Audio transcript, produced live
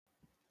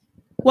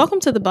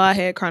Welcome to the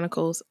Baldhead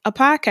Chronicles, a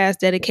podcast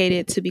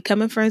dedicated to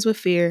becoming friends with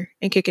fear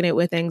and kicking it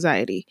with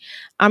anxiety.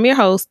 I'm your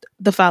host,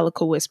 the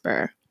Follicle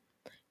Whisperer.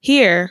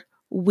 Here,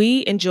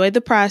 we enjoy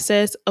the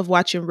process of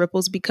watching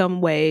ripples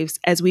become waves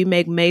as we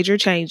make major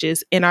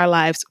changes in our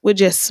lives with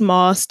just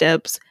small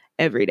steps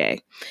every day.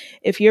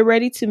 If you're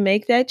ready to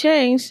make that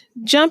change,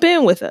 jump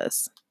in with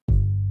us.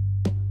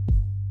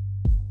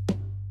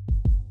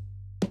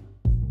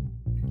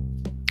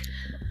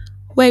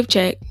 Wave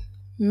check.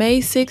 May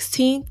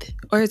 16th,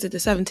 or is it the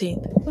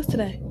 17th? What's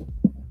today?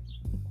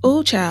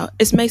 Oh, child,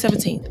 it's May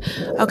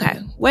 17th. Okay,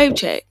 wave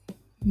check.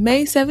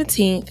 May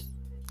 17th,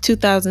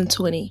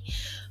 2020.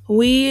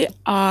 We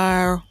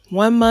are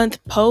 1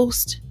 month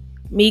post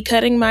me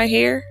cutting my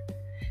hair.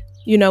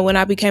 You know, when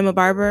I became a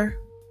barber.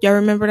 Y'all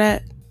remember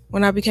that?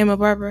 When I became a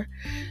barber?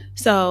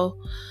 So,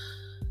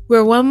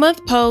 we're 1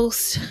 month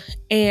post,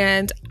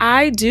 and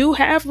I do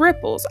have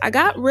ripples. I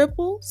got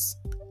ripples,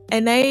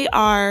 and they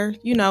are,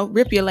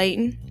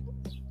 ripulating.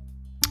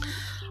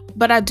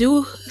 But I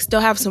do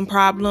still have some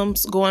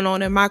problems going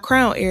on in my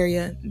crown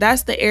area.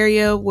 That's the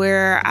area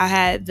where I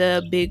had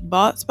the big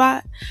bald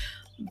spot.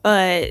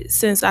 But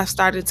since I've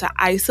started to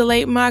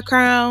isolate my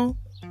crown,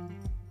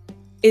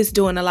 it's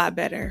doing a lot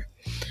better.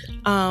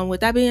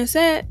 With that being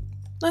said,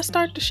 let's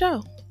start the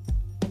show.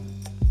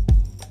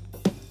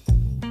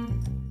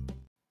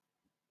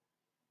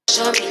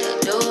 Show me the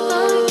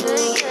door.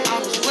 I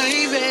was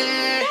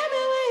waving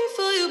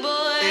for you,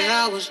 boy. And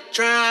I was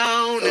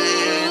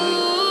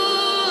drowning.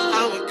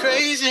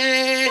 Crazy.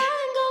 I'm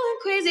going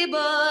crazy,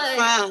 boy.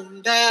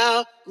 Found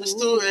out my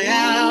story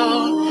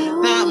out.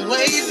 Now I'm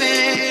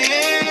waving.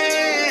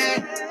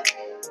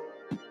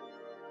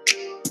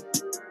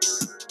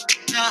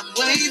 Now I'm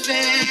waving.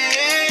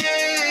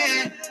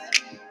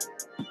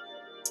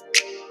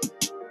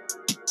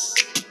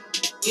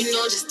 You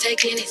know, just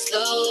taking it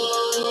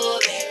slow,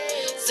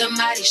 babe.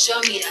 Somebody show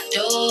me that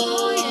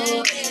door,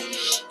 babe.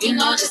 You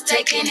know, just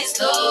taking it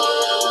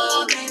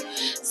slow, babe.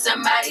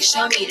 Somebody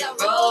show me the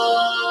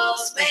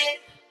ropes, babe.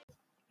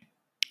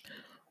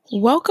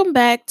 Welcome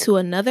back to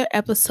another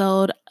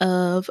episode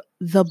of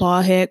the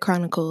Baldhead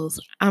Chronicles.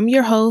 I'm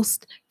your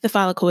host, the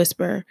Follicle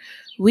Whisperer.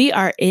 We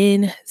are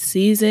in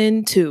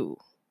season 2.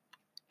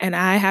 And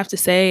I have to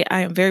say,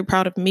 I am very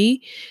proud of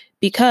me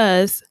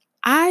because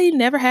I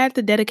never had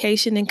the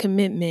dedication and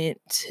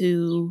commitment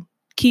to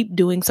keep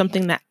doing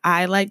something that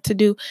I like to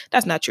do.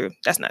 That's not true.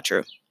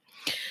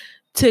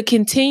 To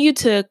continue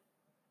to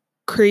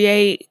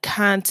create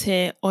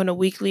content on a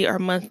weekly or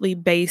monthly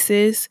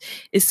basis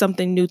is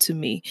something new to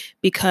me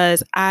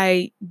because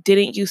I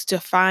didn't used to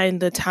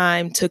find the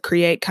time to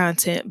create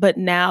content. But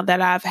now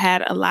that I've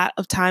had a lot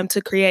of time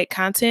to create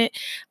content,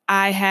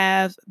 I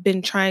have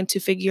been trying to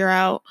figure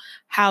out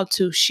how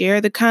to share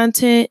the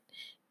content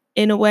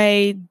in a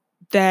way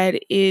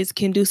that is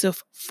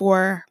conducive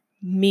for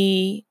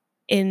me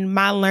in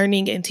my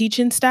learning and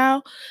teaching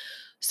style.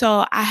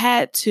 So I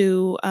had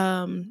to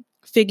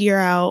figure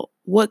out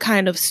what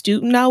kind of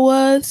student I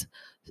was,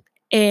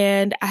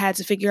 and I had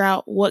to figure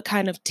out what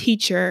kind of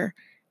teacher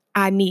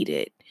I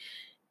needed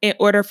in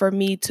order for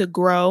me to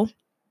grow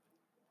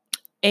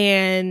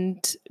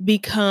and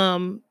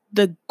become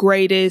the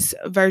greatest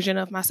version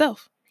of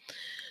myself.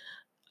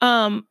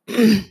 In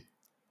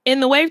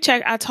the wave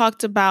check, I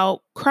talked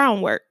about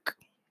crown work.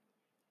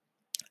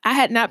 I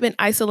had not been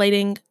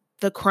isolating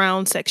the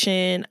crown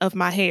section of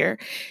my hair.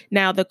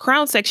 Now, the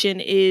crown section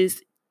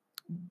is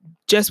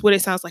just what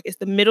it sounds like. It's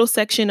the middle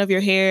section of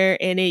your hair,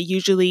 and it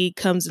usually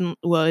comes in,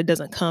 well, it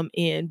doesn't come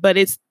in, but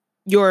it's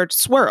your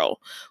swirl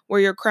where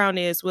your crown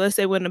is. Well, let's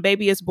say when a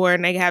baby is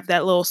born, they have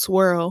that little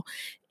swirl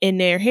in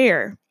their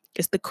hair.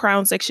 It's the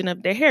crown section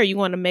of their hair. You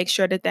want to make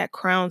sure that that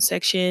crown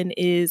section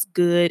is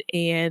good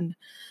and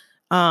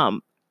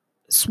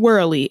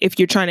swirly if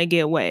you're trying to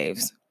get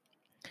waves.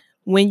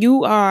 When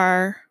you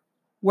are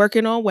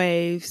working on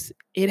waves,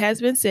 it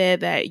has been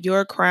said that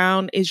your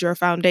crown is your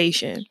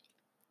foundation.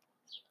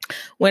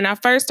 When I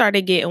first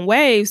started getting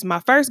waves, my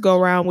first go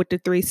around with the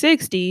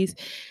 360s,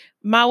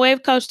 my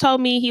wave coach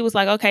told me, he was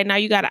like, okay, now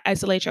you got to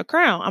isolate your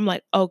crown. I'm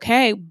like,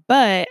 okay,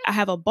 but I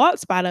have a bald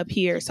spot up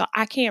here, so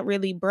I can't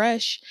really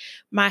brush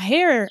my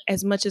hair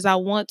as much as I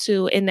want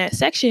to in that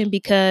section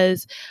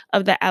because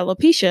of the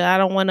alopecia. I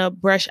don't want to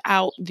brush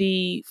out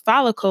the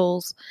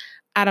follicles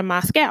out of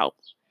my scalp.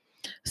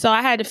 So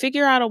I had to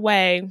figure out a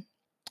way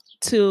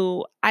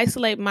to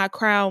isolate my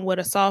crown with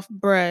a soft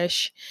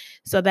brush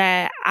so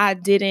that I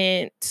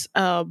didn't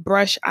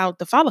brush out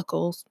the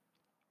follicles.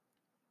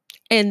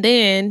 And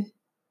then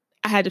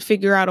I had to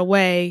figure out a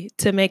way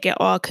to make it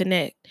all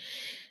connect.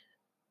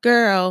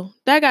 Girl,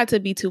 that got to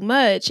be too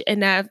much.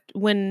 And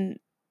when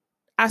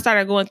I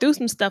started going through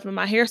some stuff and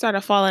my hair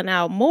started falling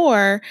out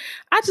more,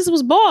 I just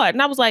was bored.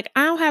 And I was like,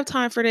 I don't have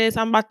time for this.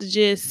 I'm about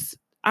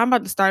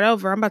to start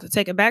over. I'm about to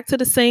take it back to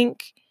the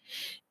sink.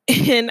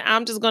 And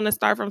I'm just going to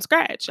start from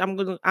scratch. I'm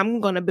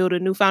going to build a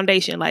new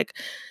foundation. Like,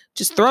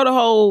 just throw the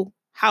whole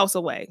house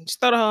away. I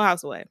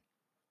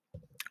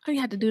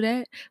didn't have to do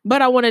that.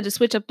 But I wanted to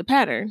switch up the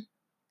pattern.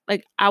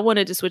 Like, I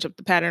wanted to switch up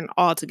the pattern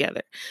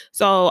altogether.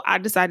 So I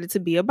decided to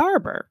be a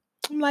barber.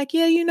 I'm like,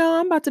 yeah,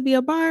 I'm about to be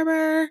a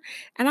barber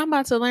and I'm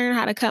about to learn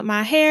how to cut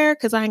my hair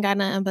because I ain't got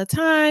nothing but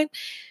time.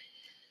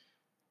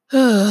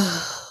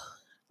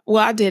 Well,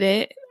 I did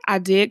it. I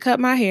did cut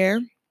my hair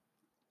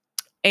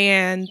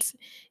and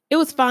it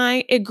was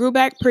fine. It grew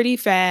back pretty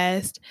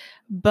fast,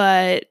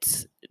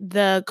 but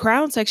the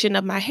crown section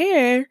of my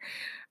hair,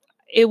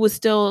 it was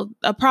still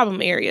a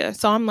problem area.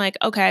 So I'm like,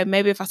 okay,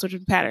 maybe if I switch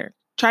up the pattern.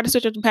 Tried to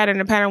switch up the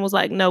pattern was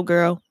like, no,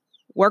 girl,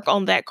 work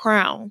on that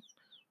crown.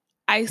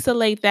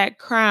 Isolate that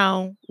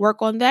crown,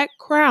 work on that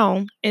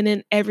crown, and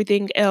then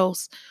everything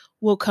else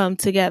will come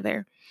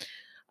together.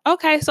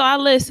 Okay, so I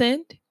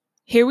listened.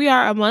 Here we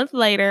are a month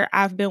later.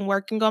 I've been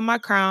working on my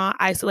crown,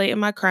 isolating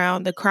my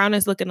crown. The crown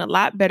is looking a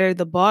lot better.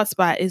 The bald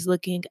spot is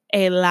looking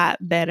a lot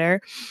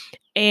better.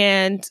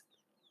 And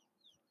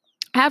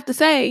I have to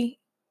say,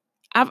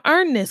 I've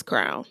earned this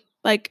crown.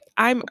 Like,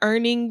 I'm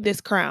earning this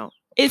crown.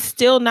 It's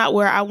still not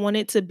where I want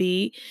it to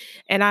be.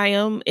 And I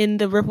am in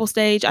the ripple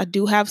stage. I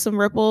do have some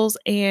ripples,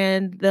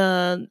 and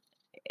the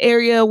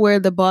area where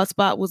the bald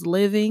spot was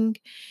living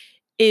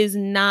is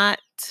not,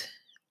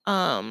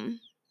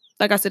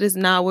 like I said, it's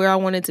not where I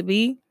want it to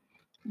be.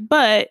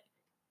 But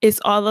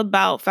it's all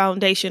about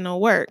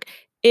foundational work.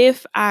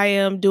 If I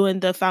am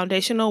doing the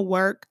foundational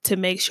work to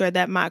make sure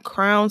that my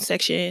crown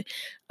section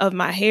of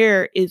my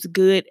hair is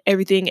good,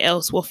 everything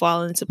else will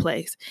fall into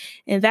place.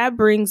 And that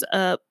brings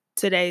up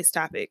today's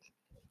topic.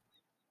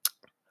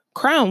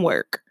 Crown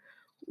work.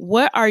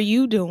 What are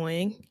you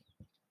doing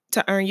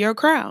to earn your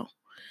crown?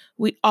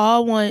 We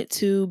all want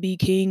to be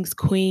kings,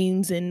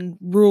 queens, and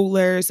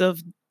rulers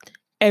of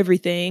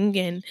everything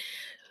and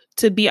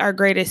to be our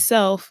greatest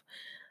self.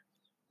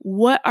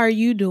 What are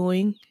you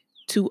doing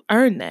to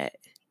earn that?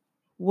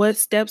 What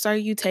steps are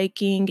you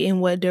taking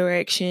in what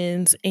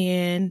directions?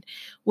 And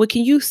what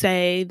can you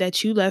say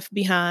that you left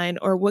behind?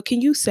 Or what can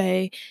you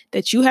say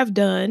that you have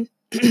done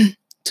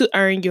to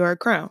earn your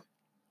crown?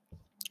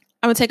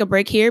 I'm going to take a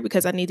break here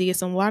because I need to get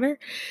some water,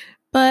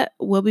 but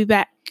we'll be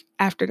back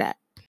after that.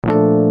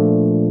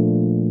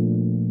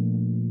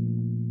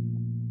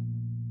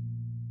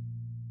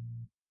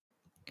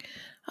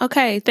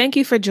 Okay, thank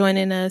you for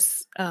joining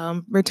us,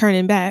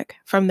 returning back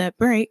from that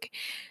break.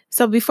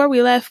 So before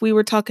we left, we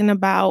were talking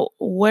about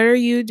what are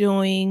you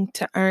doing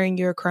to earn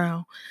your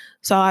crown?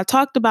 So I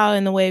talked about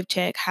in the wave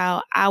check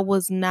how I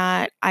was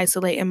not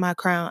isolating my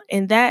crown,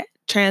 and that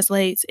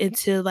translates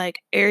into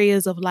like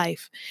areas of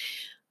life.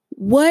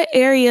 What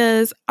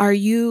areas are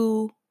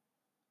you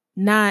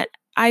not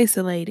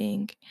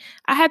isolating?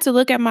 I had to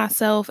look at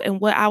myself and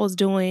what I was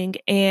doing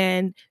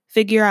and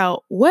figure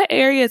out what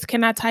areas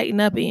can I tighten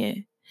up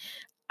in.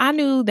 I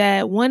knew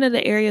that one of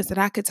the areas that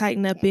I could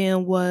tighten up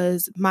in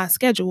was my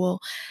schedule.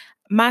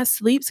 My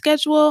sleep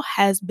schedule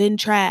has been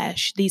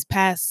trash these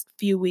past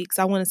few weeks.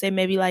 I want to say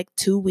maybe like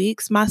 2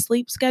 weeks. My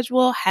sleep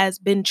schedule has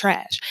been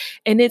trash.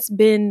 And it's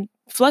been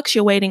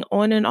fluctuating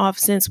on and off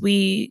since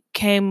we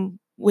came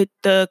with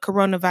the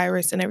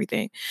coronavirus and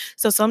everything.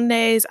 So some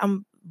days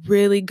I'm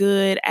really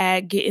good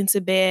at getting to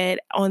bed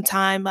on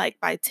time, like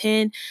by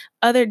 10.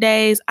 Other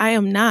days I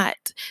am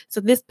not. So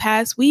this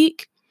past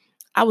week,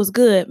 I was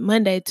good.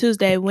 Monday,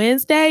 Tuesday,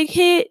 Wednesday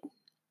hit.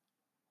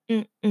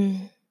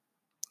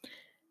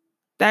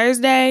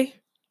 Thursday.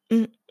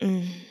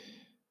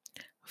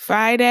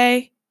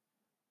 Friday.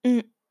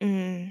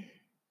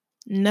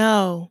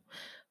 No.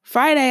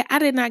 Friday, I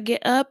did not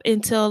get up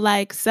until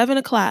like 7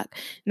 o'clock.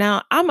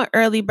 Now, I'm an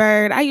early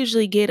bird. I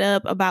usually get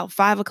up about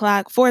 5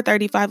 o'clock,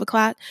 4:30, 5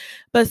 o'clock.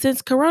 But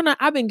since Corona,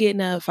 I've been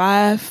getting up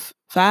 5,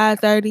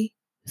 5:30,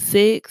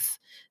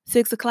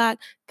 6 o'clock.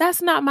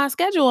 That's not my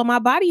schedule. My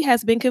body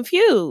has been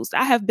confused.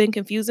 I have been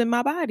confusing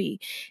my body.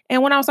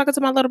 And when I was talking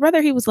to my little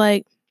brother, he was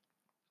like,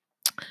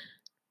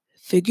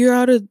 figure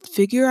out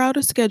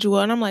a schedule.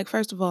 And I'm like,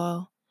 first of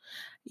all,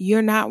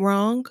 you're not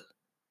wrong.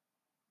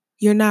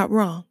 You're not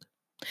wrong.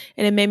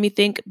 And it made me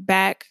think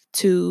back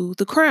to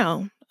the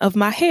crown of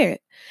my head.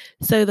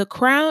 So the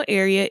crown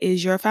area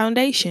is your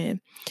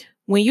foundation.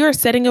 When you're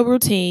setting a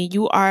routine,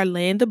 you are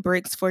laying the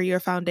bricks for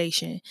your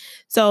foundation.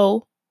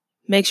 So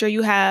make sure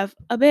you have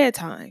a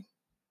bedtime.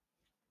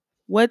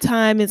 What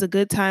time is a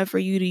good time for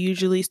you to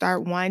usually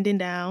start winding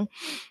down?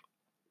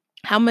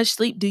 How much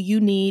sleep do you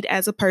need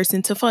as a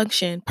person to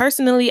function?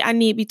 Personally, I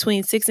need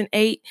between 6 and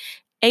 8.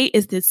 8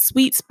 is the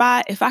sweet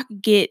spot. If I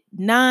could get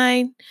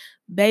 9,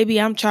 baby,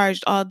 I'm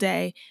charged all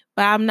day.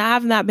 But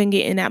I've not been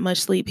getting that much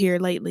sleep here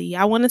lately.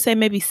 I want to say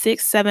maybe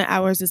 6, 7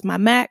 hours is my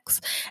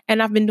max.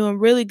 And I've been doing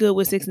really good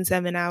with 6 and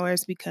 7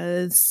 hours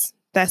because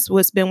that's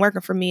what's been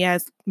working for me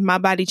as my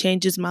body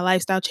changes, my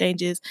lifestyle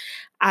changes.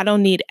 I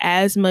don't need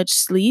as much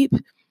sleep.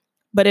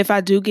 But if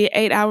I do get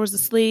 8 hours of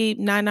sleep,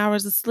 9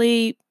 hours of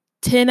sleep,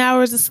 10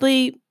 hours of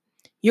sleep,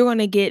 you're going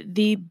to get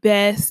the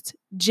best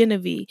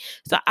Genevieve.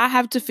 So I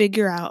have to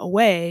figure out a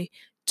way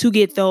to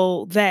get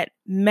that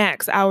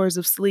max hours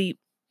of sleep.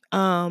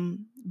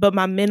 But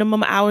my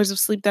minimum hours of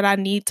sleep that I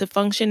need to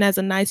function as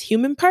a nice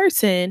human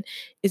person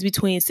is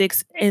between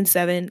 6 and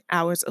 7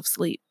 hours of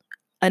sleep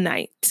a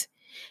night.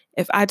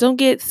 If I don't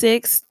get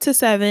 6 to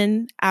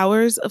 7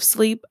 hours of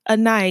sleep a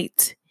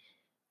night,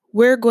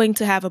 we're going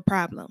to have a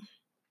problem.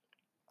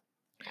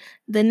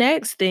 The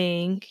next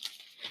thing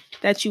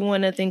that you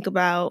want to think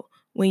about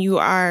when you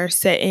are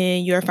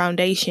setting your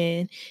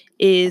foundation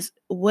is,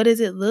 what does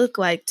it look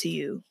like to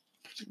you?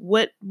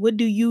 What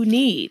do you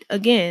need?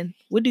 Again,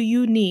 what do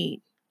you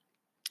need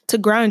to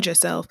ground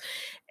yourself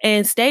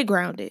and stay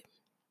grounded?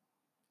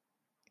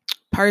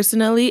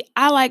 Personally,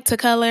 I like to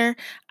color.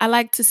 I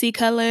like to see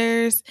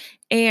colors,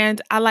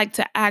 and I like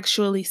to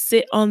actually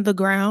sit on the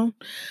ground.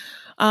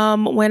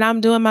 When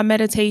I'm doing my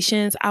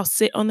meditations, I'll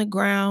sit on the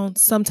ground.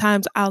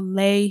 Sometimes I'll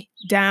lay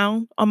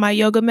down on my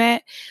yoga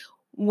mat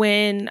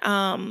when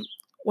I'm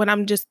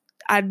just,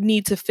 I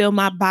need to feel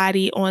my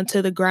body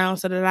onto the ground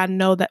so that I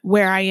know that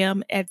where I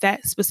am at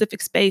that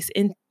specific space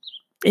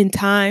in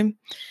time.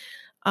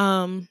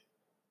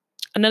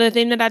 Another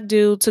thing that I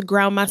do to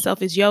ground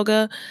myself is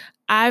yoga.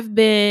 I've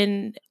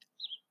been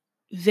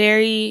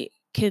very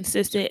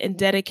consistent and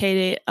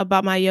dedicated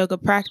about my yoga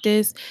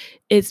practice.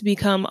 It's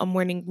become a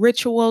morning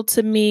ritual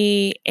to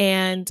me,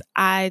 and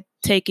I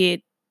take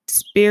it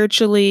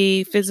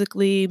spiritually,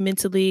 physically,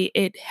 mentally.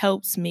 It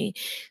helps me.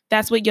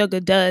 That's what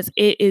yoga does.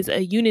 It is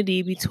a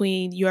unity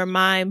between your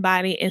mind,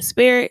 body, and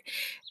spirit.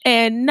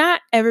 And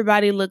not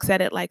everybody looks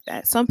at it like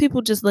that. Some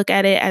people just look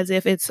at it as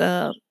if it's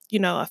a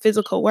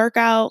physical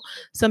workout.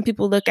 Some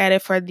people look at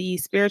it for the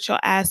spiritual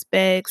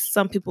aspects.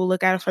 Some people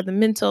look at it for the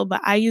mental, but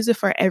I use it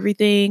for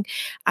everything.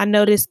 I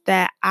noticed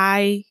that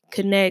I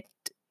connect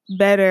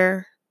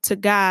better to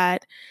God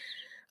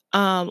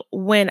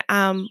when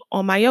I'm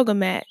on my yoga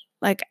mat.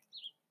 Like,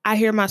 I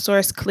hear my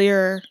source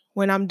clearer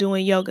when I'm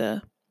doing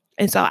yoga.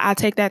 And so I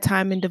take that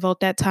time and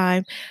devote that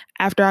time.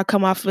 After I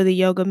come off of the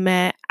yoga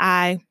mat,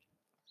 I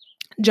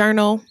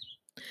journal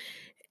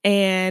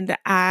and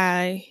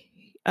I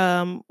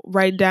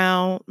write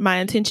down my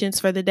intentions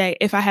for the day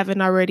if I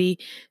haven't already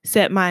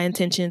set my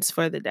intentions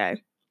for the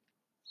day.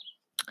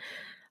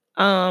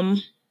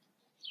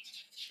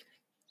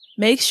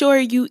 Make sure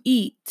you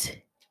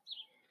eat.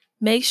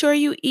 Make sure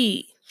you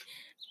eat.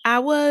 I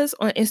was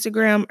on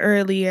Instagram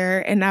earlier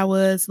and I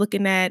was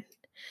looking at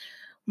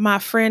my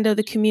friend of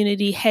the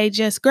community, Hey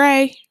Jess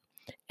Gray,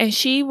 and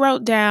she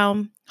wrote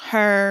down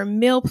her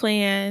meal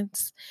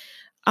plans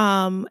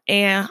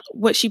and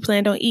what she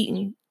planned on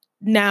eating.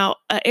 Now,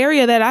 an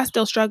area that I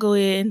still struggle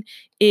in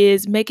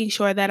is making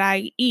sure that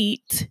I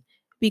eat,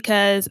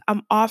 because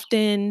I'm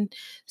often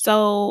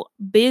so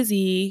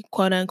busy,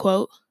 quote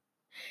unquote,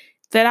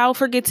 that I'll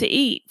forget to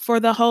eat for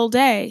the whole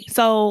day.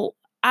 So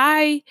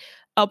I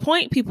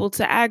appoint people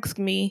to ask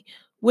me,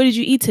 what did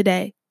you eat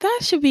today? That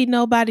should be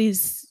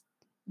nobody's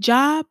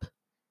job.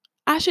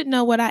 I should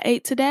know what I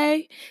ate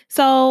today.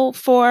 So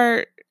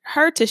for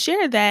her to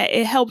share that,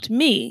 it helped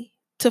me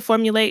to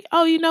formulate,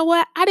 oh, you know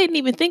what? I didn't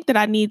even think that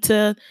I need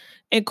to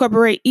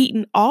incorporate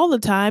eating all the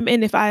time.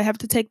 And if I have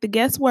to take the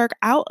guesswork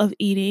out of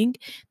eating,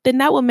 then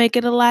that will make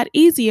it a lot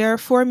easier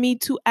for me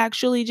to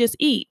actually just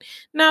eat.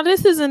 Now,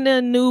 this isn't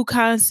a new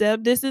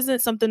concept. This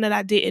isn't something that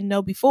I didn't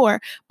know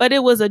before, but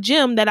it was a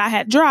gem that I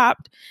had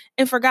dropped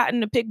and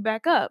forgotten to pick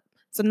back up.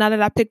 So now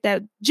that I picked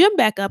that gem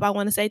back up, I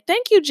want to say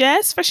thank you,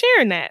 Jess, for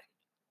sharing that.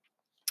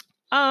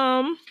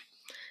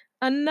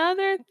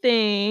 Another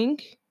thing,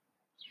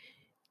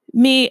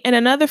 me and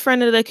another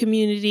friend of the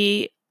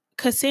community,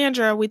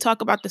 Cassandra, we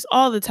talk about this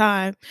all the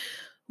time.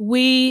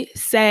 We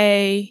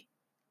say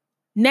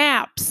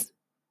naps.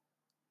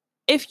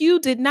 If you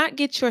did not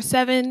get your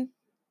 7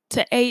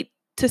 to 8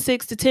 to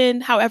 6 to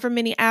 10, however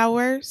many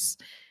hours,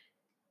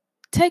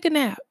 take a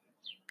nap.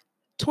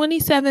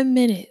 27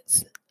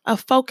 minutes, a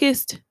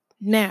focused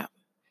nap.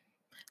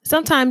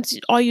 Sometimes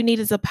all you need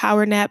is a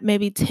power nap,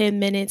 maybe 10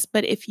 minutes.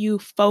 But if you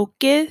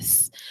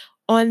focus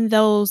on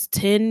those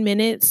 10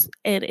 minutes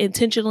and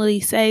intentionally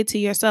say to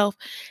yourself,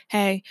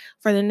 hey,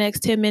 for the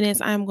next 10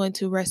 minutes, I'm going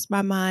to rest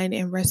my mind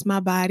and rest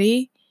my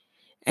body.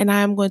 And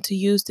I am going to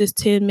use this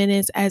 10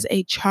 minutes as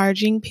a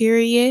charging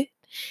period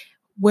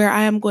where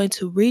I am going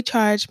to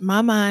recharge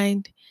my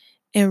mind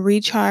and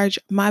recharge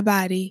my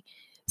body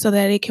so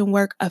that it can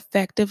work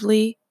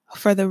effectively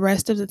for the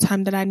rest of the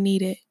time that I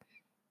need it.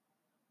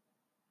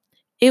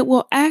 It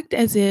will act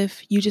as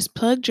if you just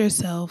plugged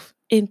yourself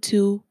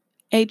into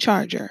a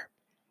charger.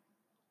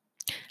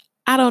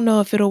 I don't know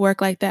if it'll work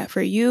like that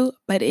for you,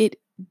 but it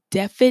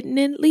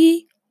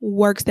definitely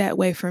works that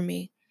way for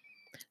me.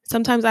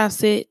 Sometimes I'll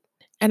sit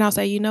and I'll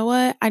say, you know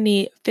what? I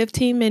need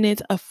 15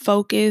 minutes of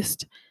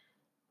focused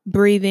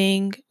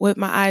breathing with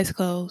my eyes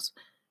closed.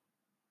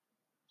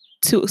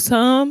 To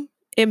some,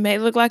 it may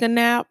look like a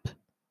nap.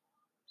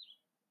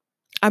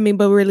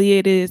 But really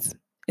it is.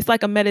 It's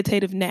like a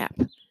meditative nap.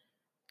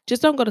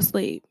 Just don't go to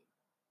sleep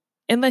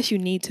unless you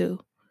need to.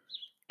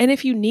 And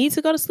if you need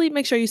to go to sleep,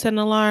 make sure you set an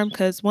alarm,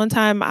 because one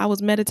time I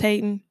was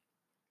meditating.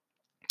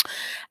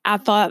 I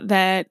thought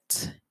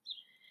that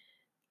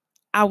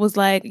I was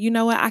like, you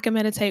know what? I can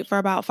meditate for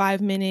about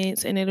 5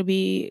 minutes and it'll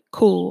be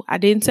cool. I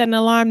didn't set an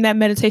alarm. That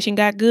meditation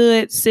got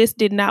good. Sis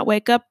did not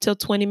wake up till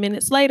 20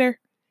 minutes later.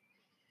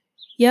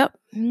 Yep.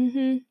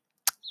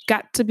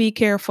 got to be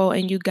careful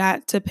and you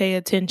got to pay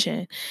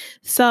attention.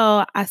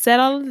 So I said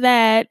all of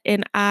that,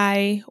 and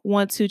I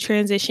want to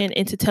transition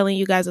into telling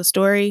you guys a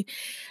story.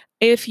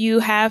 If you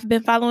have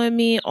been following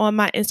me on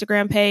my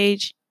Instagram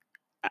page,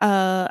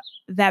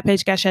 that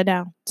page got shut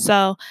down.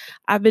 So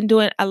I've been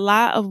doing a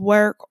lot of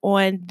work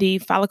on the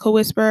Follicle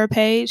Whisperer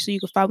page. So you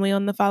can follow me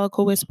on the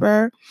Follicle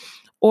Whisperer,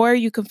 or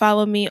you can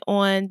follow me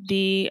on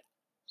the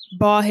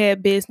Bald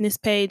Head Business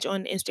page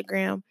on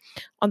Instagram.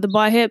 On the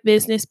Bald Head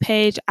Business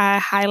page, I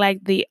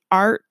highlight the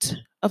art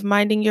of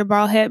minding your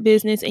bald head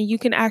business, and you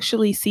can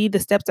actually see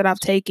the steps that I've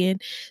taken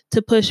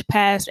to push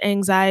past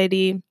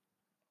anxiety,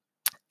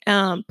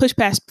 push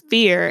past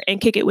fear,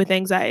 and kick it with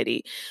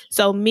anxiety.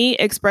 So me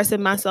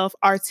expressing myself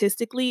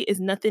artistically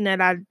is nothing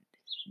that I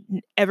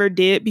ever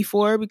did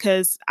before,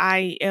 because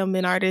I am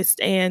an artist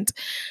and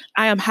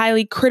I am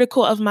highly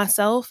critical of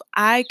myself.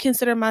 I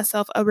consider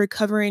myself a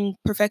recovering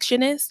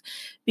perfectionist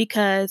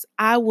because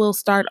I will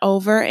start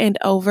over and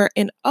over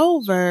and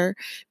over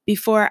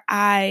before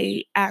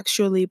I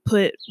actually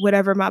put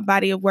whatever my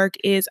body of work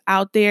is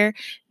out there,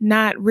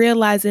 not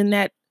realizing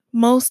that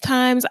most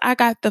times I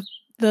got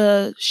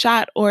the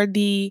shot or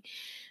the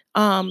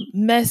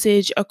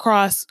message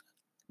across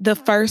the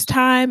first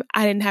time.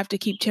 I didn't have to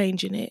keep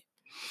changing it.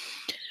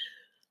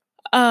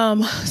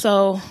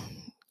 So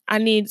I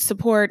need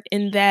support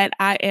in that.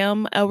 I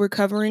am a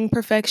recovering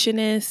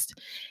perfectionist,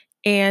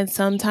 and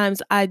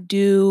sometimes I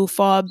do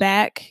fall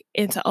back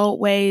into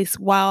old ways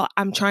while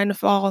I'm trying to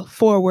fall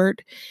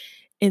forward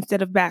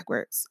instead of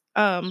backwards.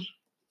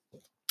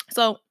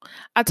 So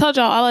I told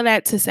y'all all of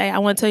that to say I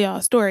want to tell y'all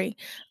a story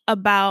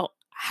about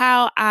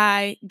how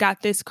I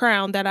got this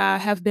crown that I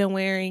have been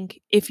wearing.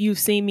 If you've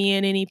seen me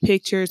in any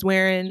pictures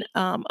wearing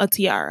a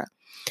tiara.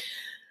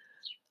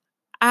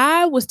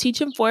 I was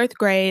teaching 4th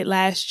grade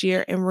last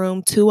year in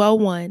room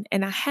 201,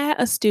 and I had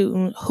a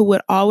student who would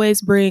always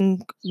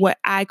bring what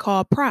I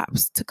call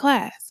props to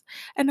class.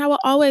 And I would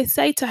always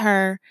say to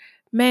her,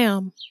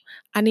 "Ma'am,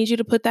 I need you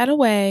to put that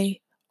away,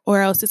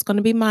 or else it's going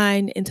to be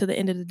mine until the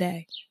end of the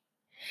day."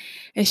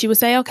 And she would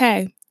say,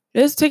 "Okay."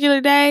 This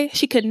particular day,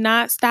 she could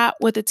not stop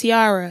with the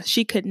tiara.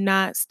 She could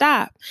not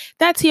stop.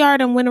 That tiara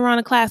done went around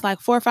the class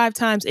like 4 or 5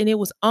 times, and it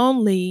was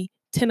only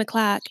 10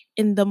 o'clock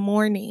in the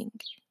morning.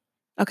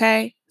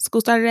 Okay?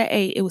 School started at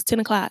 8. It was 10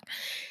 o'clock.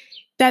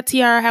 That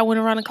tiara had went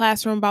around the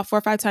classroom about 4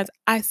 or 5 times.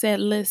 I said,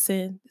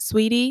 "Listen,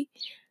 sweetie,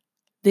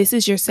 this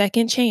is your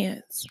second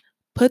chance.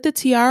 Put the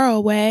tiara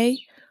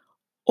away,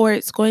 or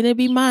it's going to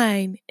be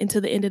mine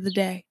until the end of the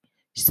day."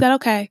 She said,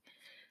 "Okay."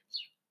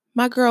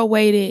 My girl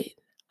waited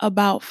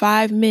about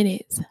 5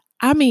 minutes.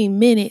 I mean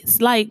minutes.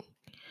 Like,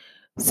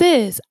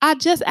 "Sis, I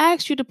just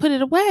asked you to put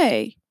it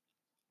away."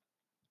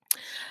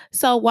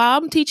 So while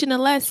I'm teaching a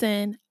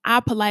lesson, I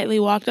politely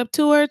walked up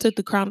to her, took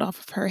the crown off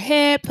of her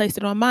head, placed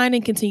it on mine,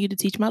 and continued to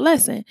teach my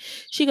lesson.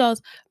 She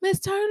goes, "Miss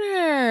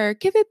Turner,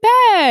 give it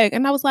back."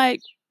 And I was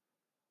like,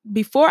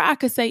 before I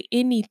could say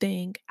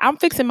anything, I'm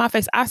fixing my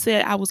face. I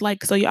said, I was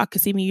like, so y'all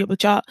can see me,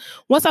 but y'all,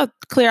 once I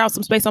clear out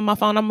some space on my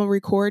phone, I'm going to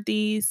record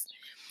these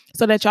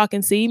so that y'all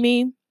can see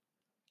me.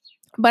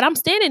 But I'm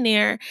standing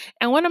there,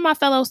 and one of my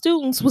fellow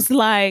students was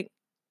like,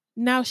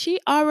 "Now, she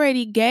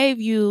already gave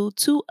you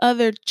 2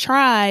 other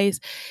tries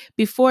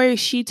before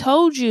she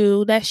told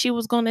you that she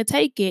was going to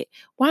take it.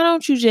 Why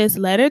don't you just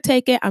let her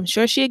take it? I'm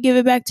sure she'll give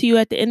it back to you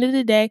at the end of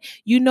the day.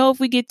 You know, if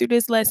we get through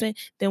this lesson,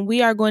 then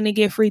we are going to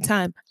get free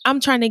time. I'm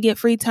trying to get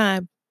free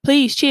time.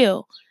 Please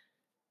chill."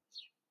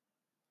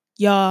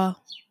 Y'all,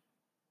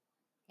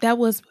 that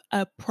was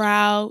a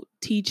proud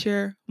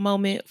teacher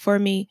moment for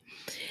me.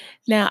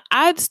 Now,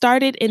 I'd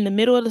started in the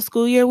middle of the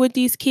school year with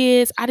these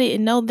kids. I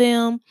didn't know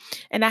them,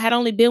 and I had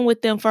only been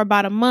with them for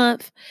about a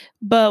month.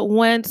 But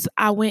once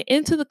I went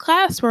into the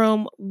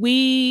classroom,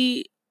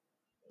 we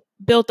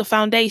built the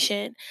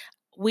foundation.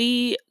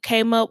 We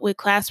came up with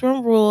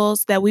classroom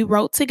rules that we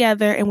wrote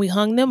together, and we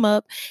hung them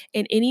up.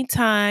 And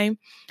anytime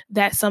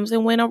that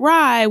something went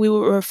awry, we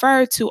would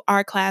refer to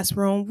our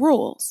classroom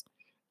rules.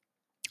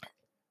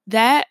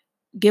 That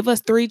 "give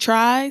us 3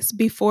 tries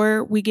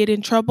before we get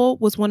in trouble"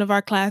 was one of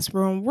our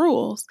classroom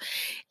rules.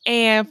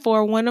 And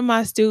for one of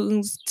my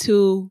students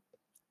to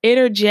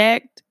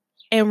interject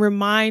and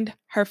remind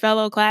her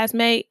fellow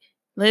classmate,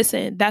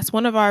 "Listen, that's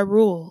one of our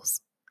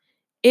rules,"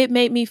 it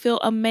made me feel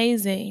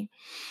amazing.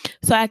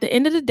 So at the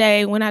end of the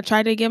day, when I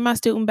tried to give my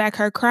student back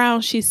her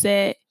crown, she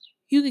said,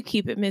 "You can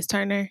keep it, Miss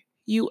Turner.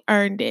 You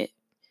earned it."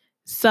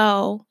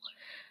 So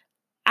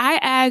I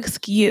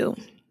ask you,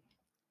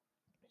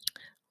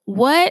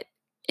 what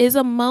is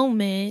a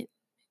moment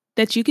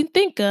that you can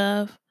think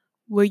of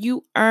where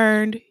you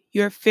earned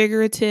your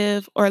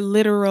figurative or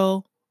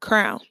literal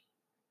crown?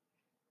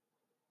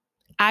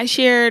 I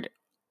shared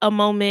a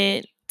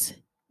moment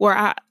where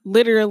I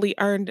literally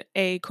earned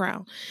a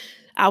crown.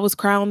 I was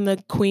crowned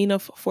the queen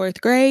of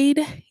 4th grade,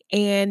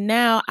 and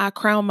now I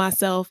crown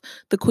myself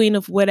the queen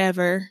of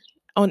whatever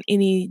on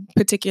any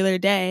particular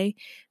day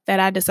that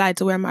I decide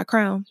to wear my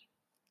crown.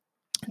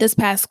 This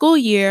past school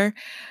year,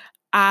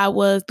 I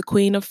was the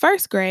queen of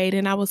 1st grade,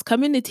 and I was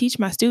coming to teach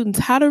my students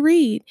how to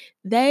read.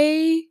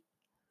 They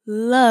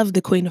loved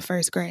the queen of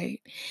first grade.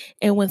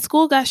 And when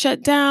school got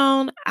shut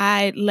down,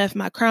 I left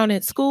my crown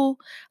at school.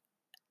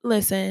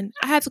 Listen,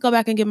 I had to go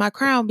back and get my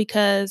crown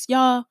because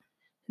y'all,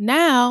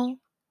 now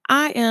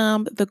I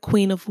am the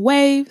queen of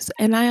waves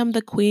and I am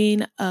the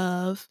queen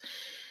of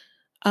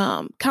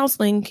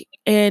counseling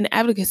and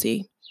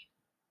advocacy.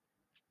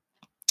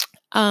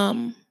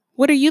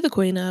 What are you the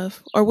queen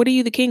of? Or what are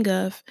you the king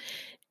of?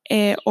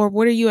 Or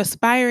what are you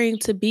aspiring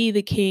to be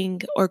the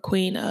king or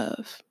queen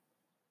of?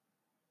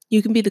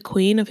 You can be the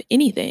queen of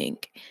anything.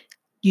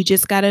 You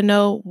just got to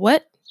know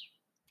what,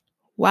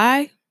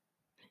 why,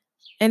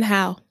 and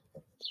how.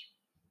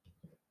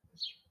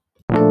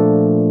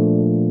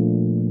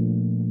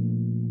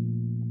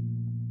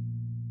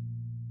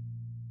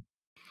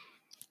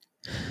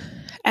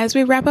 As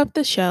we wrap up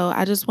the show,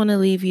 I just want to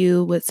leave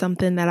you with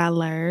something that I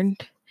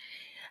learned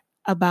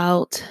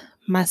about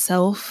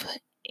myself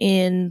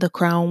in the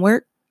crown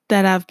work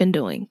that I've been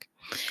doing.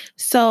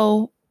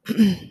 So,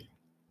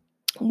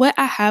 what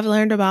I have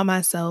learned about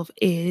myself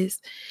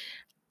is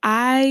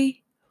I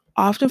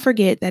often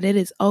forget that it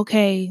is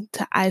okay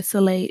to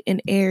isolate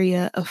an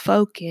area of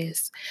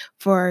focus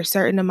for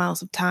certain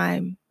amounts of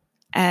time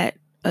at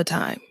a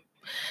time.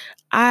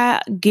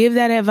 I give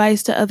that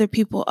advice to other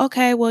people.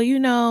 Okay,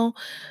 well,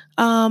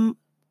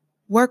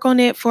 work on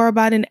it for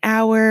about an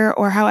hour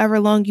or however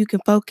long you can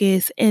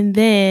focus and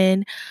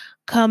then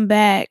come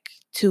back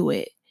to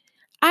it.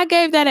 I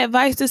gave that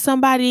advice to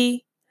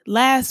somebody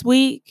last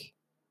week.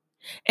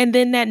 And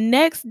then that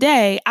next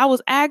day, I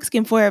was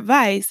asking for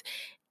advice.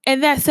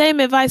 And that same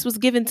advice was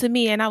given to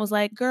me. And I was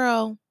like,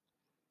 girl,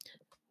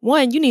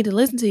 one, you need to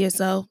listen to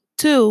yourself.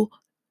 Two,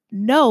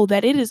 know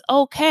that it is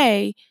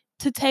okay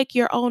to take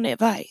your own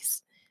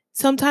advice.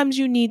 Sometimes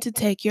you need to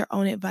take your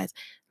own advice.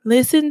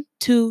 Listen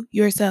to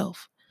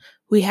yourself.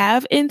 We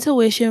have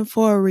intuition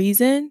for a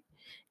reason,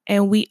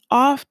 and we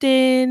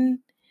often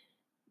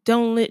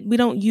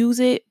don't use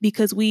it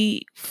because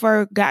we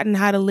forgotten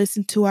how to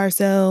listen to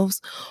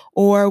ourselves,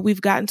 or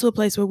we've gotten to a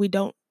place where we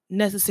don't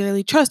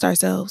necessarily trust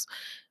ourselves.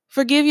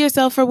 Forgive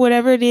yourself for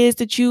whatever it is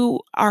that you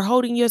are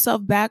holding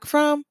yourself back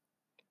from,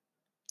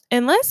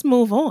 and let's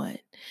move on.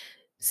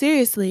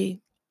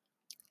 Seriously,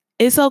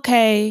 it's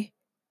okay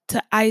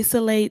to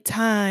isolate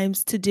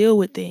times to deal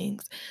with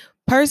things.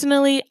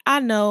 Personally, I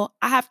know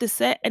I have to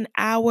set an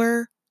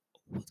hour's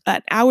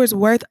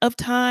worth of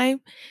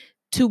time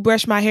to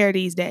brush my hair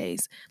these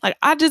days. Like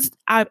I'm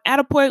at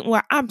a point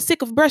where I'm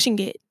sick of brushing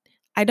it.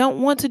 I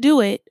don't want to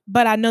do it,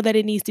 but I know that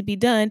it needs to be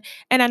done.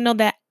 And I know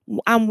that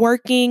I'm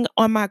working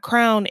on my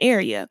crown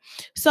area.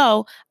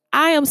 So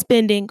I am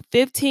spending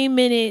 15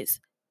 minutes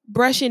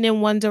brushing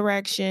in one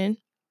direction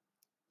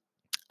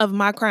of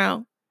my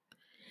crown,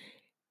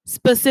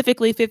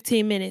 specifically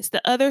 15 minutes.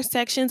 The other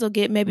sections will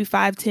get maybe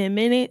 5-10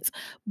 minutes,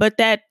 but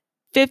that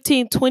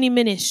 15-20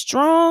 minutes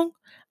strong,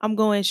 I'm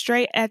going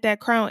straight at that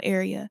crown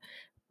area.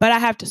 But I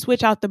have to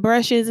switch out the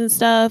brushes and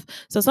stuff.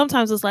 So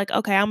sometimes it's like,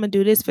 okay, I'm going to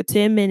do this for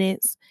 10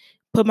 minutes,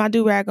 put my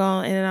do-rag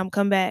on, and then I'm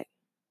come back.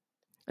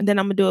 And then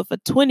I'm going to do it for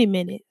 20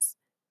 minutes,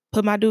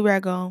 put my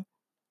do-rag on,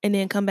 and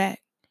then come back.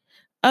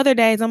 Other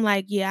days, I'm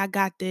like, yeah, I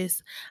got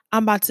this.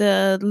 I'm about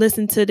to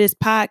listen to this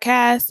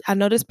podcast. I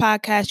know this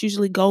podcast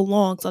usually go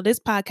long. So this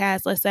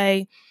podcast, let's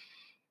say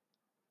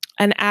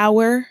an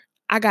hour,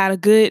 I got a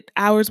good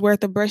hour's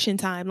worth of brushing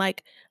time.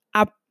 Like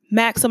I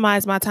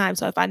maximize my time.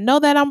 So if I know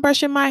that I'm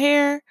brushing my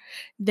hair,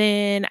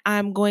 then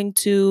I'm going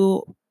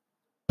to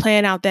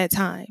plan out that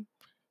time.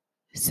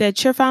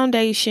 Set your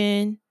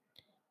foundation,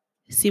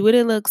 see what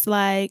it looks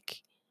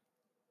like.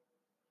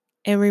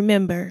 And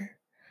remember,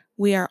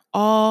 we are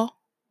all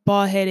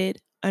bald headed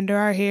under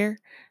our hair.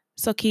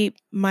 So keep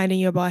minding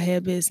your bald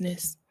head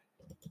business.